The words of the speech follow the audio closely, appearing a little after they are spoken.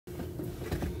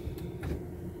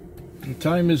The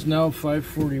time is now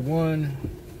 5:41.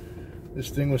 This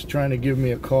thing was trying to give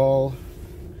me a call.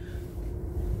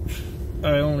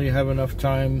 I only have enough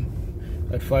time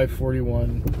at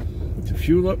 5:41 to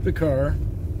fuel up the car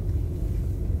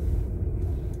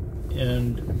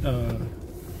and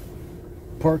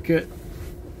park it,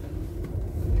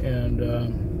 and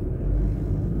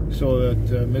so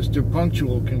that Mr.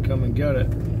 Punctual can come and get it.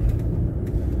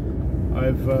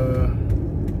 I've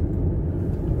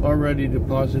already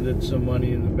deposited some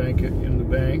money in the bank.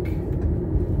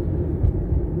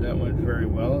 That went very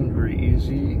well and very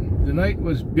easy. The night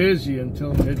was busy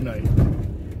until midnight.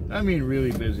 I mean,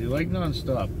 really busy, like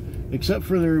non-stop. Except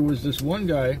for there was this one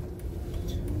guy.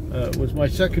 It was my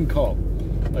second call.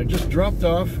 I just dropped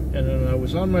off, and then I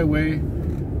was on my way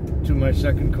to my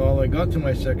second call. I got to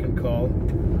my second call.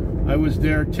 I was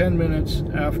there 10 minutes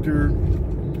after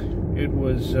it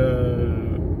was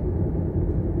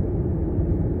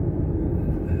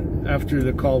after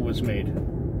the call was made.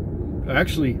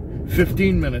 Actually,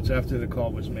 15 minutes after the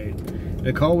call was made.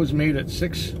 The call was made at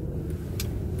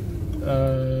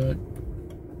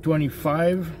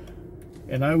 6:25,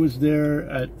 and I was there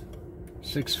at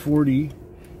 6:40,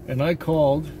 and I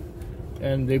called,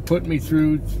 and they put me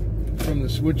through from the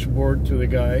switchboard to the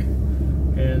guy,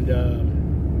 and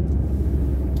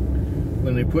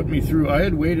when they put me through, I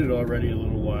had waited already a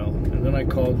little while, and then I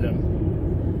called him,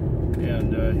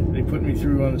 and they put me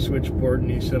through on the switchboard,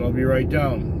 and he said, "I'll be right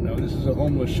down." Now, this is a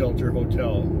homeless shelter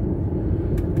hotel,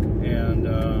 and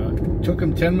it took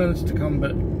him 10 minutes to come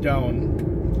down,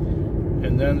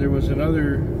 and then there was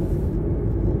another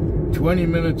 20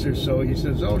 minutes or so. He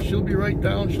says, "Oh, she'll be right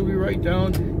down, she'll be right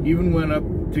down." He even went up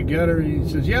to get her, and he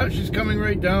says, "Yeah, she's coming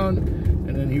right down."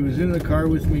 And then he was in the car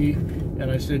with me, and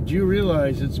I said, "Do you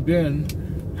realize it's been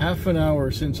half an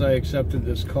hour since I accepted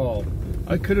this call?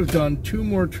 I could have done 2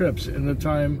 more trips in the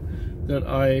time that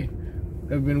I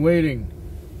have been waiting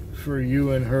for you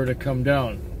and her to come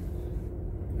down."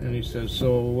 And he says,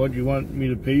 "So what, do you want me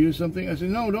to pay you something?" I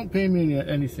said, "No, don't pay me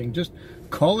anything. Just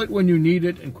call it when you need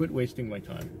it and quit wasting my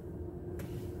time."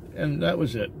 And that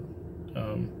was it.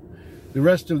 The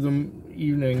rest of the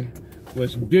evening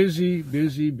was busy.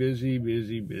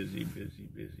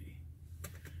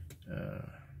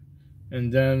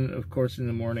 And then, of course, in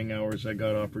the morning hours, I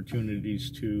got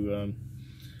opportunities to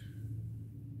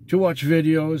watch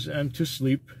videos and to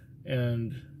sleep.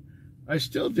 And I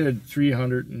still did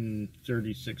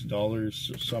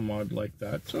 $336, some odd like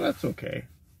that. So that's okay,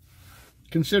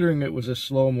 considering it was a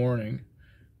slow morning,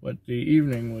 but the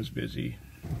evening was busy.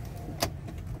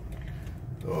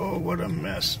 Oh, what a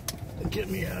mess. Get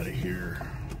me out of here.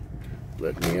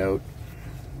 Let me out.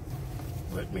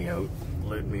 Let me out.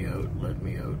 Let me out. Let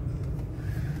me out.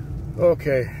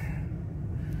 Okay.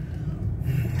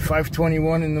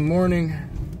 5:21 in the morning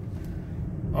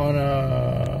on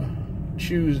a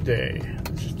Tuesday.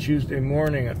 This is Tuesday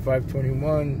morning at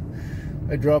 5:21.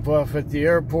 I drop off at the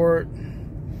airport.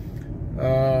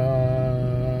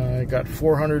 I got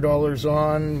 $400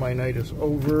 on. My night is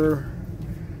over.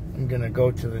 I'm gonna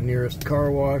go to the nearest car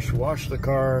wash, wash the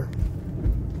car.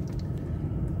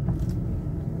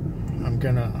 I'm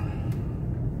gonna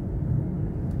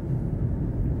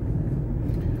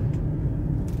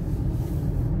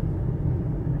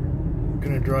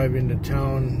drive into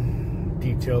town,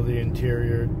 detail the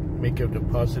interior, make a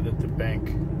deposit at the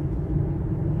bank,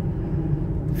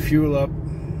 fuel up,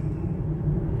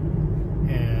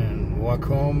 and walk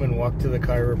home and walk to the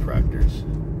chiropractor's.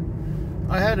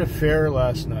 I had a fare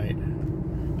last night.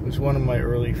 It was one of my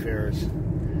early fares,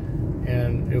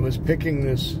 and it was picking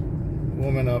this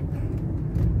woman up.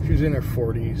 She was in her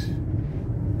 40s,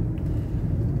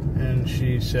 and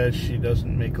she says she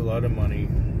doesn't make a lot of money.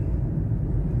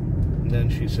 And then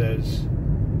she says,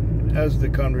 as the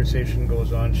conversation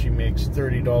goes on, she makes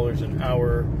 $30 an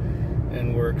hour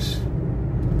and works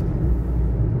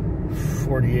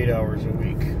 48 hours a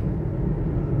week.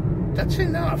 That's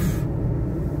enough.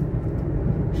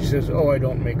 She says, "Oh, I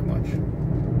don't make much."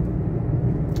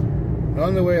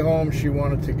 On the way home, she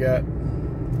wanted to get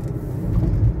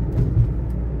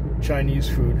Chinese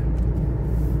food.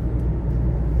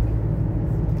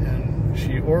 And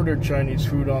she ordered Chinese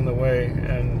food on the way,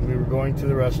 and we were going to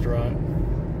the restaurant.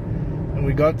 And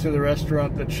we got to the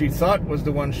restaurant that she thought was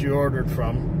the one she ordered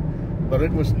from, but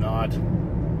it was not.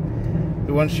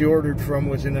 The one she ordered from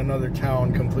was in another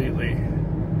town completely,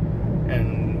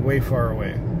 and way far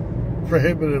away.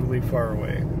 Prohibitively far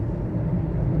away.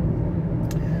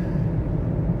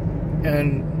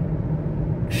 And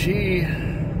she's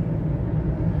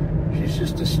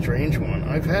just a strange one.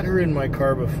 I've had her in my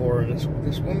car before, and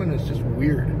this woman is just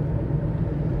weird.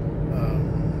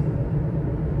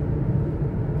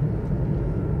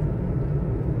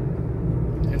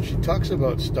 talks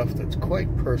about stuff that's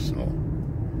quite personal.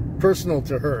 Personal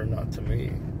to her, not to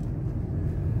me.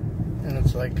 And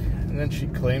it's like, and then she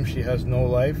claims she has no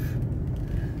life,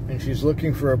 and she's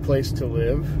looking for a place to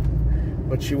live,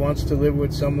 but she wants to live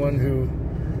with someone who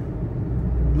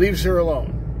leaves her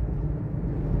alone.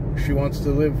 She wants to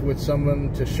live with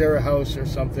someone, to share a house or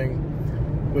something,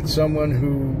 with someone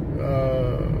who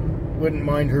wouldn't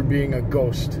mind her being a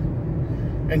ghost,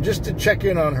 and just to check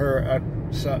in on her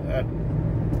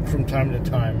from time to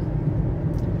time.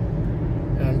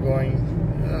 And I'm going,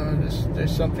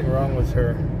 there's something wrong with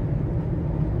her.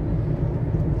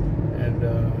 And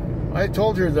I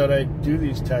told her that I do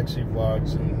these taxi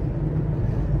vlogs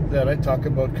and that I talk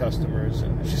about customers.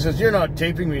 And she says, "You're not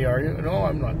taping me, are you?" No,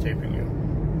 I'm not taping you.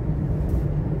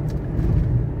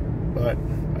 But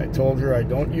I told her I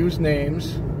don't use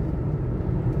names,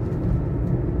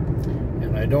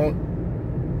 and I don't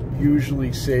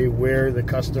usually say where the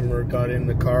customer got in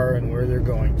the car and where they're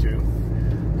going to.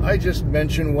 I just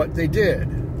mention what they did.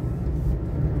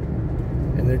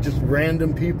 And they're just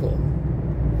random people.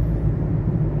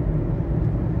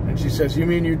 And she says, "You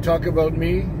mean you talk about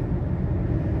me?"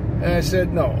 And I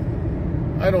said, "No,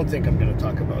 I don't think I'm going to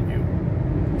talk about you."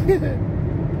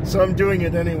 So I'm doing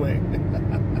it anyway.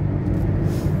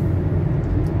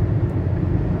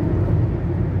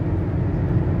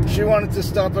 She wanted to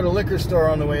stop at a liquor store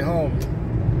on the way home.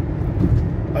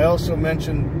 I also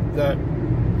mentioned that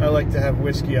I like to have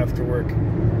whiskey after work.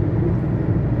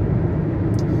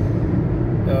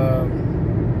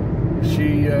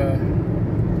 She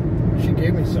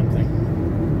gave me something.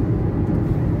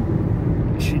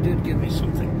 She did give me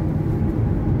something.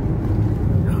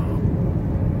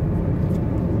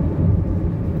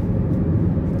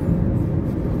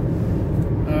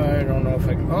 I don't know if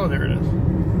I can... Oh, there it is.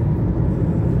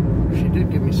 She did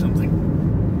give me something.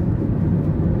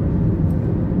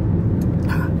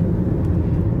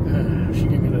 She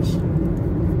gave me this.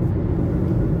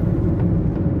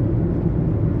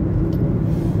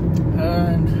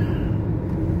 And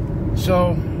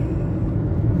so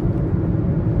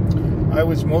I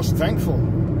was most thankful.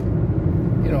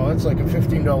 You know, that's like a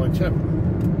 $15 tip.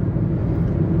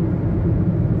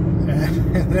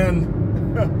 And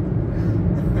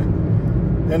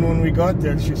then when we got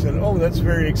there, she said, "Oh, that's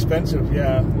very expensive."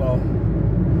 Yeah, well,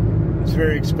 it's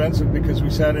very expensive because we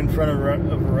sat in front of a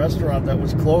restaurant that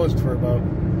was closed for about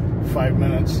 5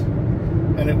 minutes.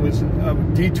 And it was a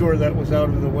detour that was out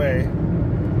of the way.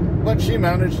 But she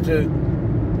managed to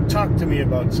talk to me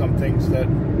about some things that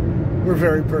were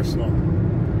very personal.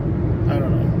 I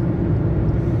don't know.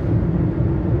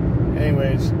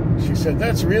 Anyways, she said,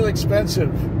 "That's real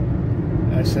expensive."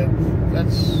 I said, "I'm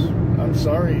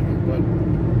sorry, but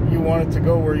you want it to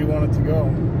go where you want it to go."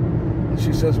 And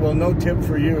she says, "Well, no tip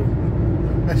for you."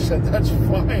 I said, "That's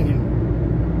fine."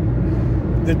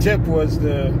 The tip was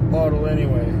the bottle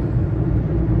anyway.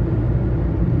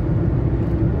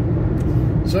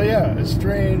 So yeah, a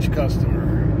strange customer.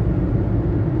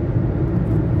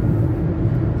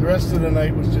 The rest of the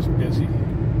night was just busy.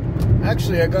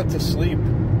 Actually, I got to sleep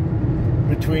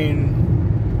between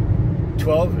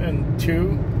 12 and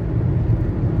 2.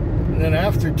 And then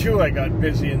after 2, I got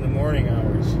busy in the morning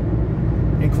hours,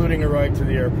 including a ride to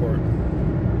the airport.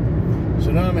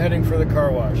 So now I'm heading for the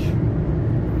car wash.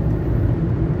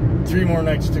 3 more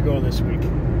nights to go this week.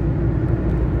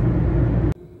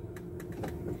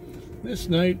 This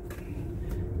night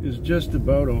is just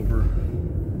about over.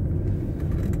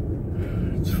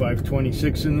 It's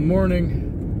 5:26 in the morning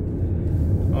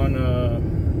on a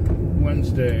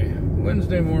Wednesday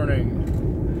morning.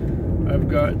 I've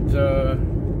got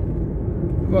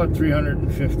about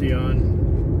 350 on.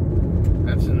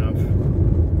 That's enough.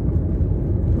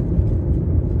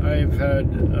 I've had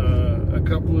a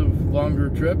couple of longer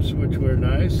trips, which were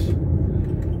nice,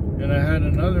 and I had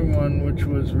another one which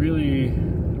was really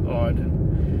odd.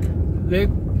 They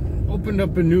opened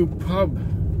up a new pub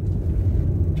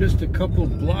just a couple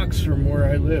blocks from where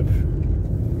I live,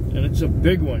 and it's a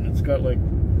big one. It's got like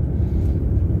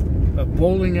a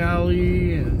bowling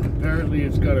alley, and apparently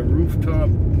it's got a rooftop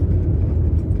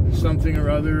something or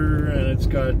other, and it's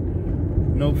got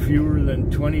no fewer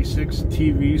than 26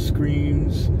 TV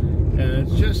screens, and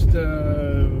it's just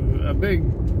a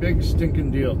big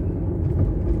stinking deal.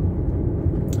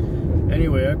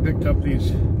 Anyway, I picked up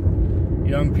these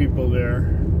young people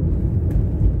there,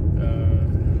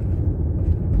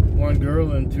 one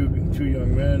girl and two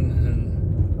young men, and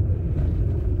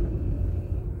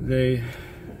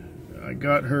I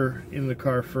got her in the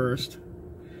car first,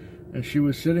 and she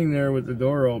was sitting there with the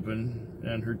door open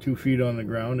and her 2 feet on the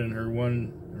ground and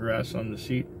her ass on the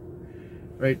seat,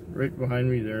 right behind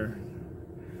me there.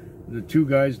 The two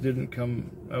guys didn't come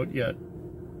out yet,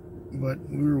 but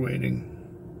we were waiting.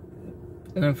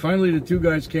 And then finally the two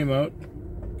guys came out,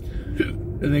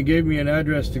 and they gave me an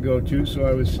address to go to, so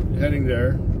I was heading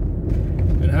there.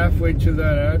 And halfway to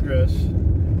that address,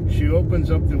 she opens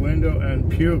up the window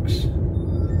and pukes.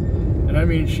 And I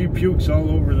mean, she pukes all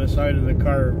over the side of the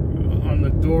car, on the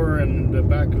door and the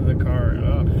back of the car.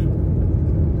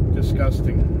 Ugh,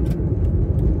 disgusting.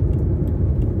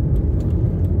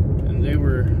 And they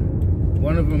were,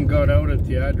 one of them got out at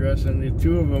the address, and the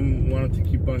two of them wanted to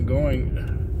keep on going.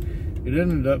 It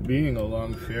ended up being a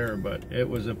long fare, but it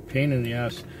was a pain in the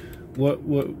ass. What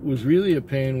was really a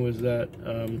pain was that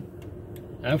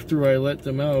after I let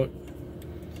them out,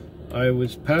 I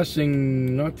was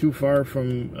passing not too far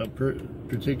from a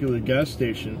particular gas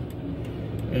station,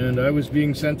 and I was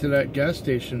being sent to that gas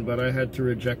station, but I had to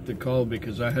reject the call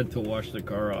because I had to wash the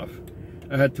car off.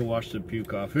 I had to wash the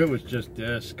puke off. It was just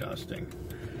disgusting.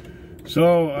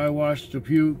 So I washed the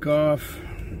puke off,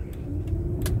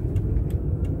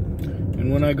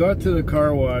 and when I got to the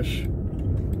car wash,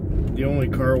 the only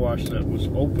car wash that was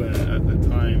open at the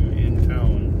time in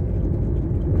town,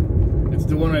 it's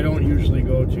the one I don't usually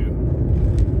go to.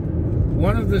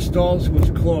 One of the stalls was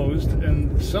closed,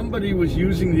 and somebody was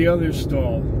using the other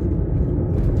stall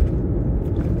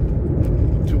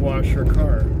to wash her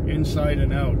car, inside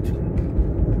and out.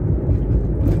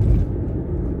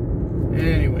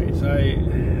 Anyways, I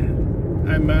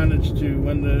managed to,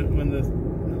 when the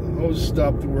hose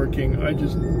stopped working, I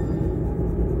just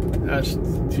asked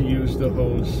to use the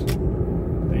hose,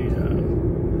 the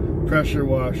pressure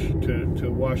wash to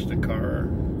wash the car,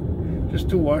 just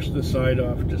to wash the side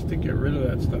off, just to get rid of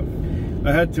that stuff.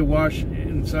 I had to wash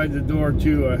inside the door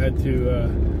too. I had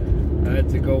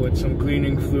to go with some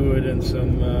cleaning fluid and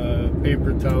some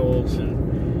paper towels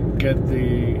and get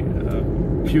the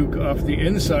puke off the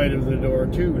inside of the door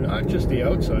too, not just the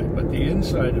outside, but the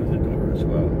inside of the door as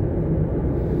well.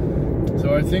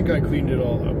 So I think I cleaned it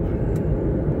all up.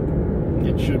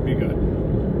 It should be good.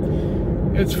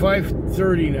 It's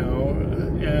 5:30 now,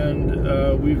 and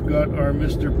we've got our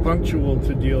Mr. Punctual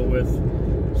to deal with.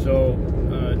 So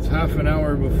it's half an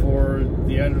hour before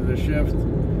the end of the shift,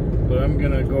 but I'm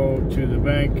gonna go to the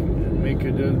bank and make a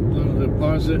little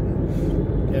deposit,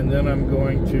 and then I'm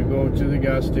going to go to the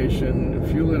gas station,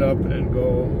 fuel it up, and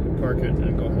go park it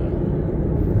and go home.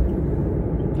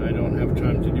 I don't have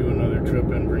time to do another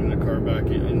trip and bring the car back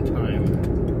in time.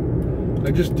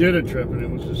 I just did a trip, and it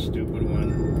was a stupid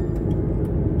one.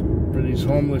 For these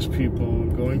homeless people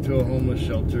going to a homeless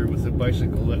shelter with a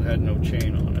bicycle that had no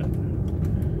chain on it.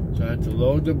 So I had to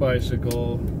load the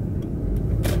bicycle,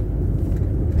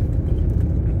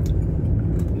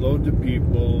 load the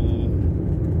people,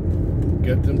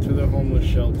 get them to the homeless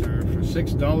shelter for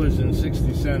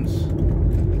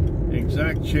 $6.60,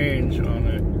 exact change on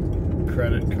a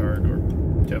credit card or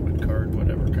debit card,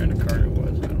 whatever kind of card it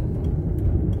was, I don't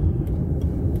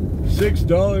know.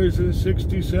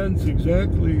 $6.60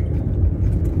 exactly.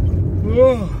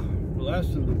 Oh, the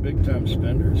last of the big time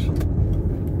spenders.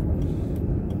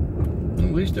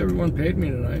 At least everyone paid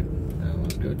me tonight. That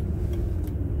was good.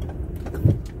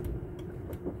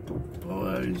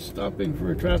 He's stopping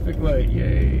for a traffic light,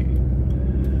 yay.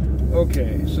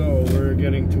 Okay, so we're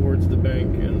getting towards the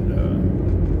bank, and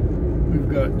we've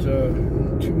got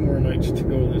 2 more nights to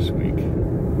go this week.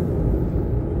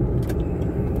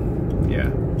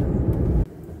 Yeah.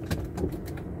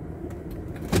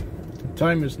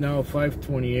 Time is now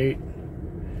 5:28.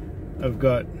 I've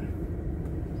got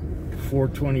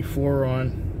 424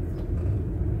 on.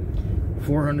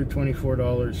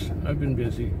 $424. I've been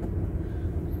busy.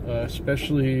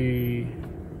 Especially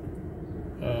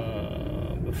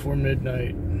before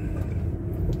midnight.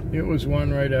 It was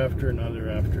one right after another.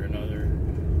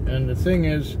 And the thing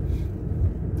is,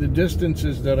 the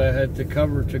distances that I had to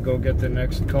cover to go get the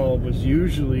next call was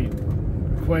usually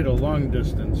quite a long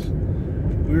distance.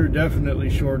 We were definitely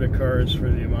short of cars for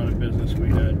the amount of business we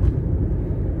had,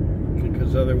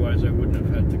 because otherwise I wouldn't have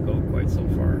had to go quite so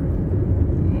far.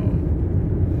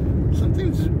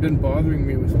 Something's been bothering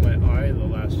me with my eye the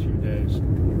last few days.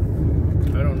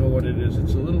 I don't know what it is.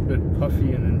 It's a little bit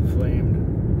puffy and inflamed.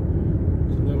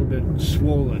 It's a little bit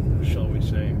swollen, shall we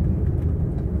say.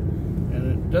 And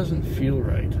it doesn't feel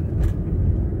right.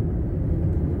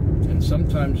 And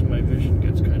sometimes my vision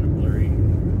gets kind of blurry.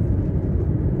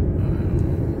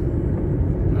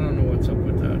 I don't know what's up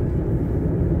with that.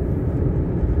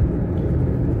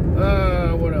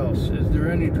 What else? Is there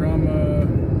any drama?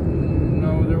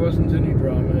 No, there wasn't any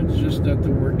drama. It's just that the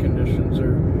work conditions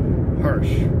are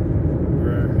harsh.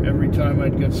 Where every time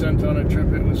I'd get sent on a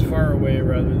trip, it was far away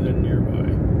rather than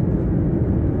nearby.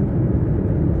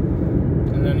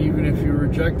 And then even if you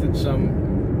rejected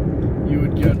some, you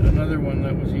would get another one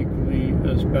that was equally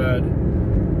as bad,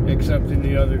 except in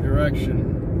the other direction.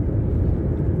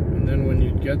 And then when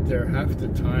you'd get there, half the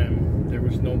time there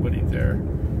was nobody there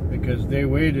because they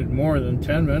waited more than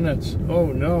 10 minutes.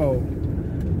 Oh no,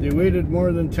 they waited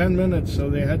more than 10 minutes, so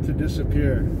they had to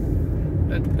disappear.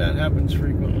 That happens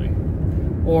frequently.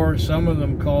 Or some of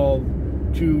them call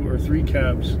 2 or 3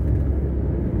 cabs,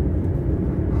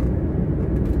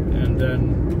 and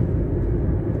then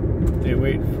they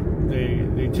wait.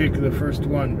 They take the first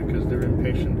one because they're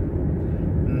impatient,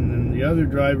 and then the other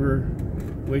driver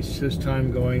wastes his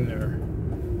time going there.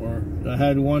 Or I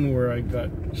had one where I got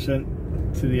sent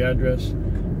to the address,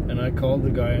 and I called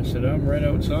the guy and said, "I'm right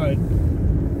outside,"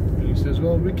 and he says,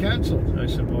 "Well, we canceled." I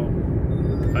said, "Well,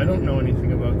 I don't know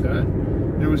anything about that.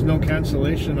 There was no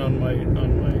cancellation on my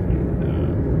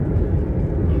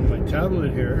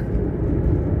tablet here."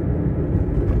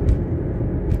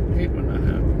 I hate when that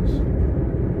happens.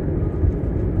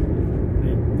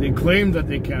 They claimed that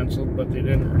they canceled, but they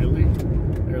didn't really.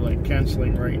 They're like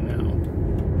canceling right now.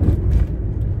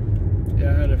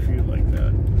 Yeah, I had a few like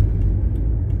that.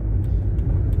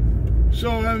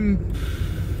 So I'm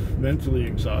mentally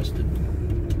exhausted.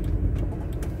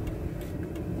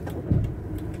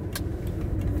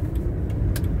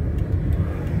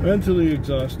 Mentally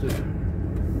exhausted.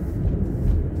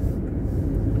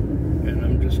 And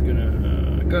I'm just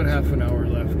gonna, I got half an hour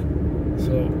left.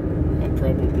 So I'll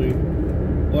probably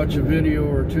watch a video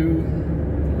or two,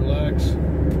 relax.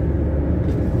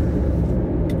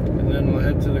 And then I'll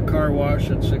head to the car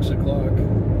wash at 6 o'clock.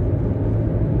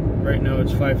 Right now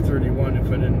it's 5:31 if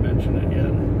I didn't mention it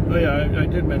yet. Oh yeah, I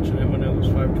did mention it when it was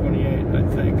 5:28, I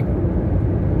think.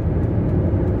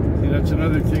 See, that's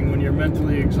another thing. When you're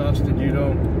mentally exhausted, you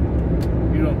don't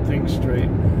think straight.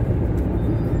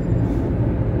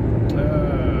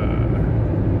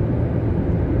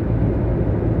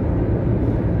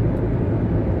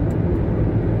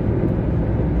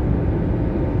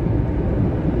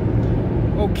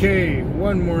 Okay,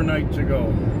 one more night to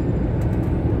go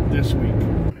this week.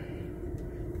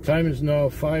 Time is now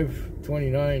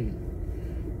 5:29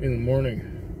 in the morning.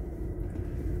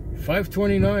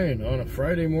 5:29 on a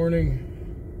Friday morning,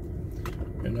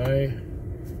 and I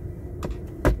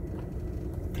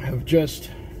have just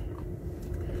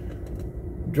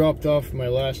dropped off my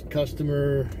last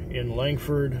customer in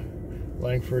Langford.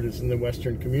 Langford is in the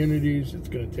Western Communities. It's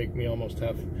going to take me almost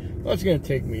it's going to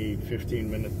take me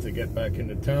 15 minutes to get back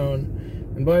into town.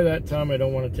 And by that time, I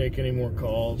don't want to take any more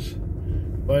calls.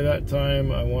 By that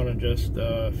time, I want to just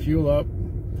fuel up,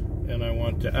 and I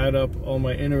want to add up all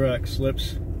my Interac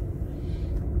slips.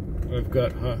 I've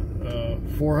got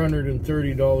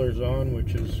 $430 on,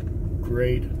 which is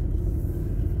great.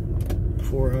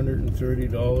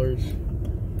 $430.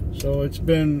 So it's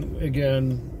been,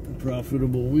 again, a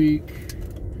profitable week.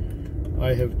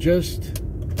 I have just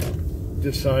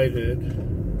decided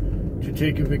to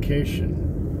take a vacation.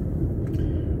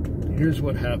 Here's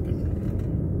what happened.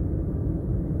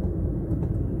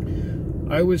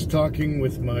 I was talking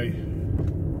with my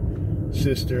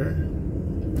sister,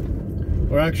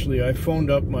 or actually I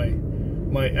phoned up my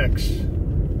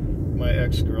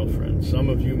ex-girlfriend. Some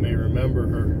of you may remember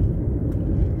her.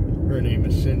 Her name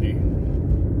is Cindy.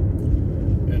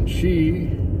 And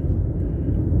she,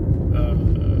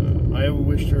 I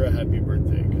wished her a happy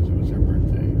birthday because it was her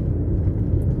birthday.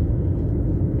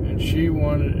 And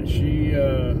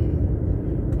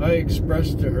I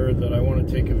expressed to her that I want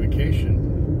to take a vacation.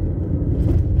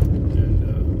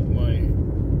 And my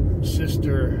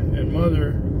sister and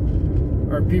mother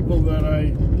are people that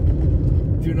I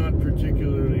do not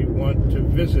particularly want to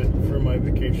visit for my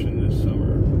vacation this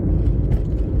summer.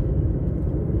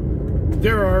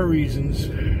 There are reasons.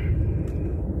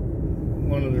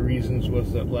 One of the reasons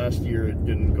was that last year it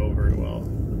didn't go very well.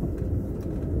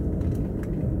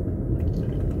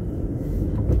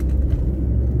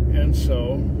 And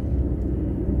so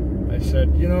I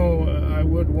said, you know, I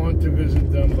would want to visit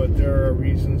them, but there are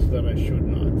reasons that I should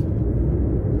not.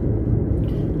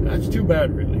 That's too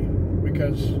bad, really,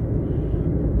 because,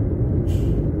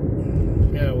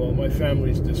 yeah, well, my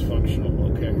family's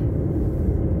dysfunctional, okay?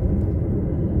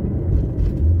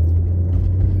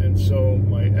 And so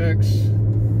my ex,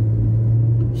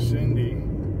 Cindy,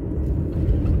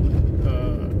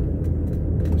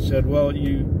 said, well,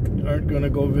 you aren't going to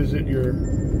go visit your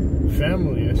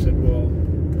family. I said, well,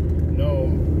 no.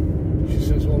 She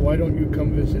says, well, why don't you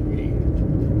come visit me?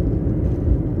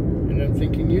 And I'm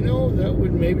thinking, you know, that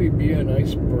would maybe be a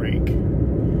nice break.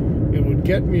 It would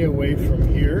get me away from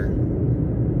here,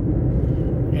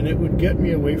 and it would get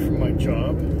me away from my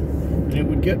job, And it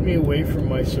would get me away from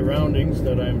my surroundings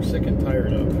that I'm sick and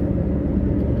tired of.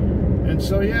 And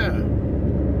so, yeah,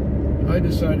 I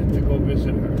decided to go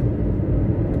visit her.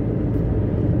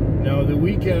 Now, the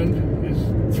weekend is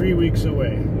 3 weeks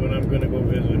away when I'm going to go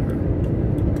visit her.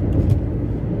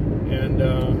 And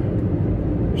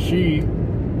she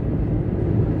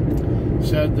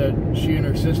said that she and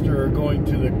her sister are going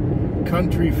to the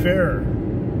country fair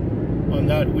on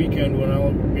that weekend when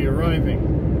I'll be arriving.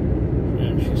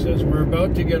 And she says, we're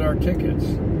about to get our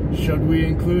tickets. Should we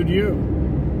include you?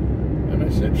 And I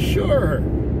said, sure.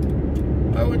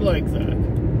 I would like that.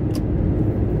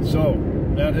 So,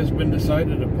 that has been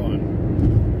decided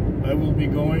upon. I will be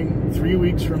going 3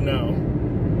 weeks from now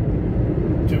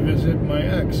to visit my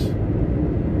ex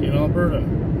in Alberta.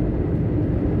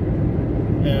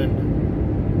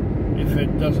 And if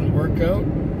it doesn't work out,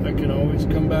 I can always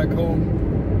come back home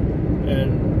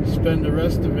and spend the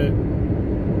rest of it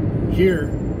here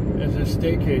as a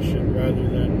staycation rather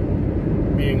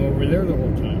than being over there the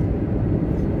whole time.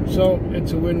 So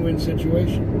it's a win-win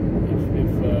situation.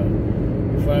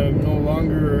 If I'm no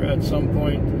longer at some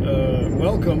point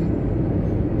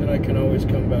welcome, then I can always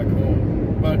come back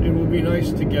home. But it will be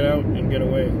nice to get out and get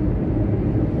away.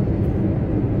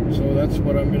 So that's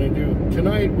what I'm going to do.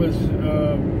 Tonight was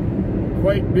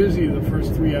quite busy the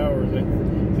first 3 hours. I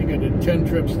think I did 10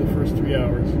 trips the first 3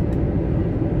 hours.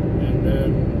 And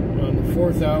then on the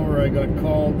 4th hour I got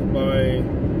called by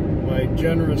my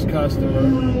generous customer.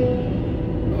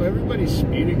 Oh, everybody's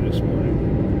speeding this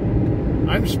morning.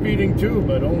 I'm speeding too,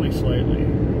 but only slightly.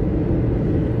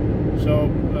 So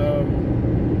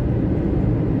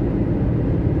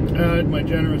I had my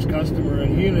generous customer,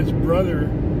 and he and his brother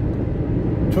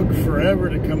took forever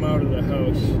to come out of the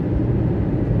house.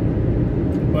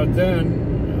 But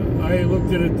then I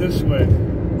looked at it this way.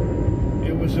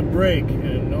 It was a break,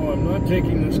 and no, I'm not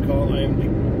taking this call. I am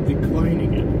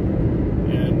declining it.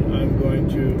 And I'm going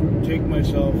to take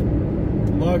myself,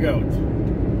 log out,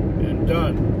 and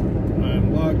done.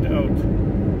 I'm logged out.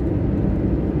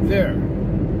 There.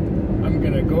 I'm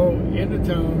going to go into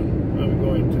town. I'm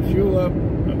going to fuel up.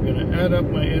 I'm going to add up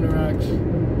my Interacts.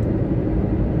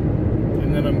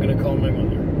 And then I'm going to call my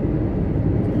mother.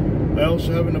 I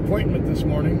also have an appointment this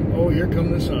morning. Oh, here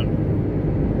come the sun.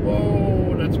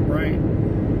 Whoa, that's bright.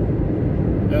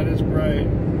 That is bright.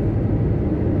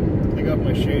 I got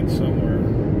my shades somewhere.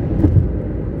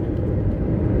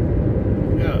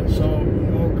 Yeah, so,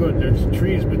 oh good, there's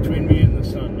trees between me and the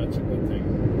sun. That's a good thing.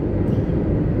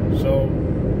 So,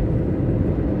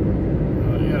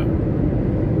 yeah.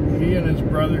 He and his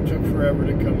brother took forever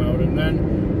to come out, and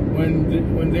then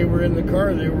when they were in the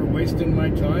car, they were wasting my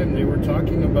time. They were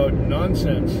talking about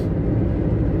nonsense,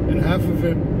 and half of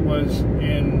it was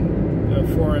in a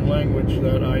foreign language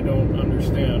that I don't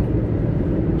understand.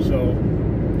 So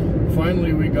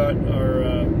finally we got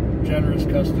our generous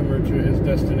customer to his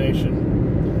destination,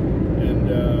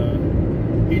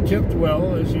 and he tipped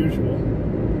well as usual,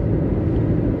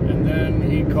 and then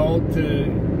he called to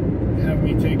have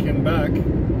me take him back.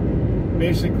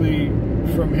 Basically,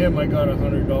 from him I got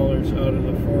 $100 out of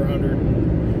the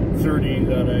 $430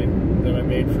 that I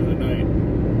made for the night.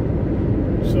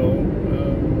 So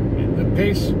the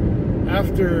pace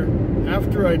after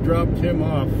I dropped him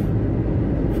off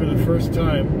for the first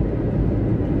time,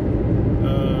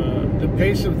 the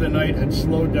pace of the night had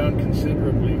slowed down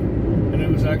considerably, and it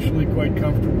was actually quite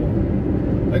comfortable.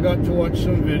 I got to watch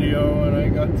some video, and I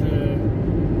got to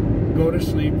go to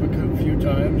sleep a few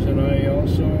times, and I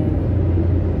also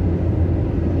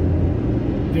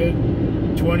did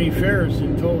 20 fares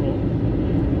in total,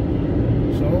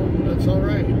 so that's all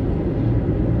right.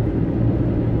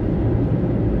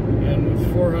 And with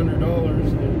 $400,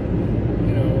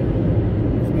 you know,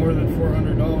 with more than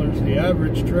 $400, the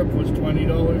average trip was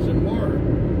 $20 and more.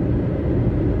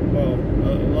 Well,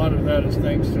 a lot of that is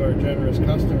thanks to our generous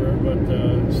customer, but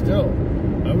still,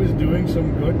 I was doing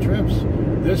some good trips.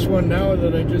 This one now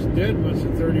that I just did was a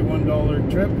 $31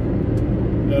 trip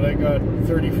that I got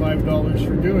 $35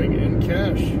 for doing in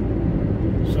cash.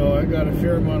 So I got a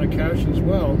fair amount of cash as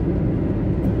well.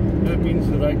 That means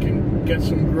that I can get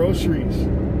some groceries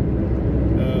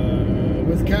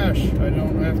with cash. I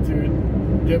don't have to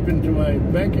dip into my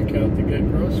bank account to get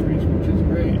groceries, which is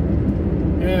great.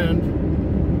 And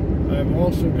I'm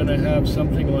also going to have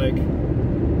something like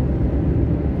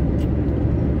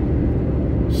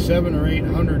 $700 or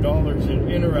 $800 in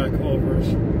Interac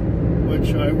overs,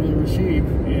 which I will receive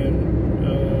in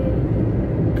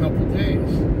a couple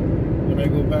days when I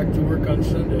go back to work on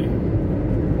Sunday.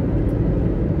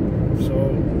 So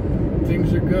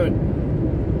things are good.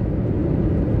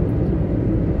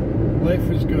 Life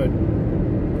is good.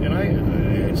 And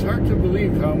And it's hard to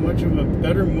believe how much of a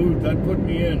better mood that put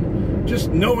me in. Just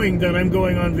knowing that I'm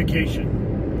going on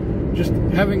vacation. Just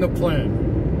having a plan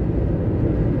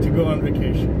to go on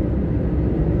vacation.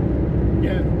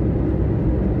 Yeah.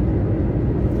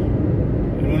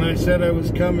 And when I said I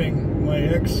was coming, my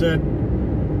ex said,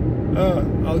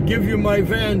 I'll give you my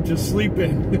van to sleep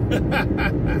in.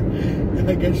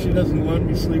 I guess she doesn't want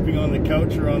me sleeping on the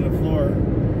couch or on the floor.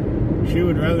 She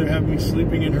would rather have me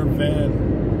sleeping in her van.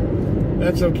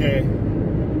 That's okay.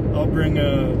 I'll bring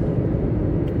a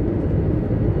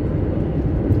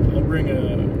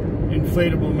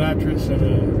inflatable mattress and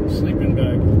a sleeping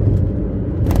bag.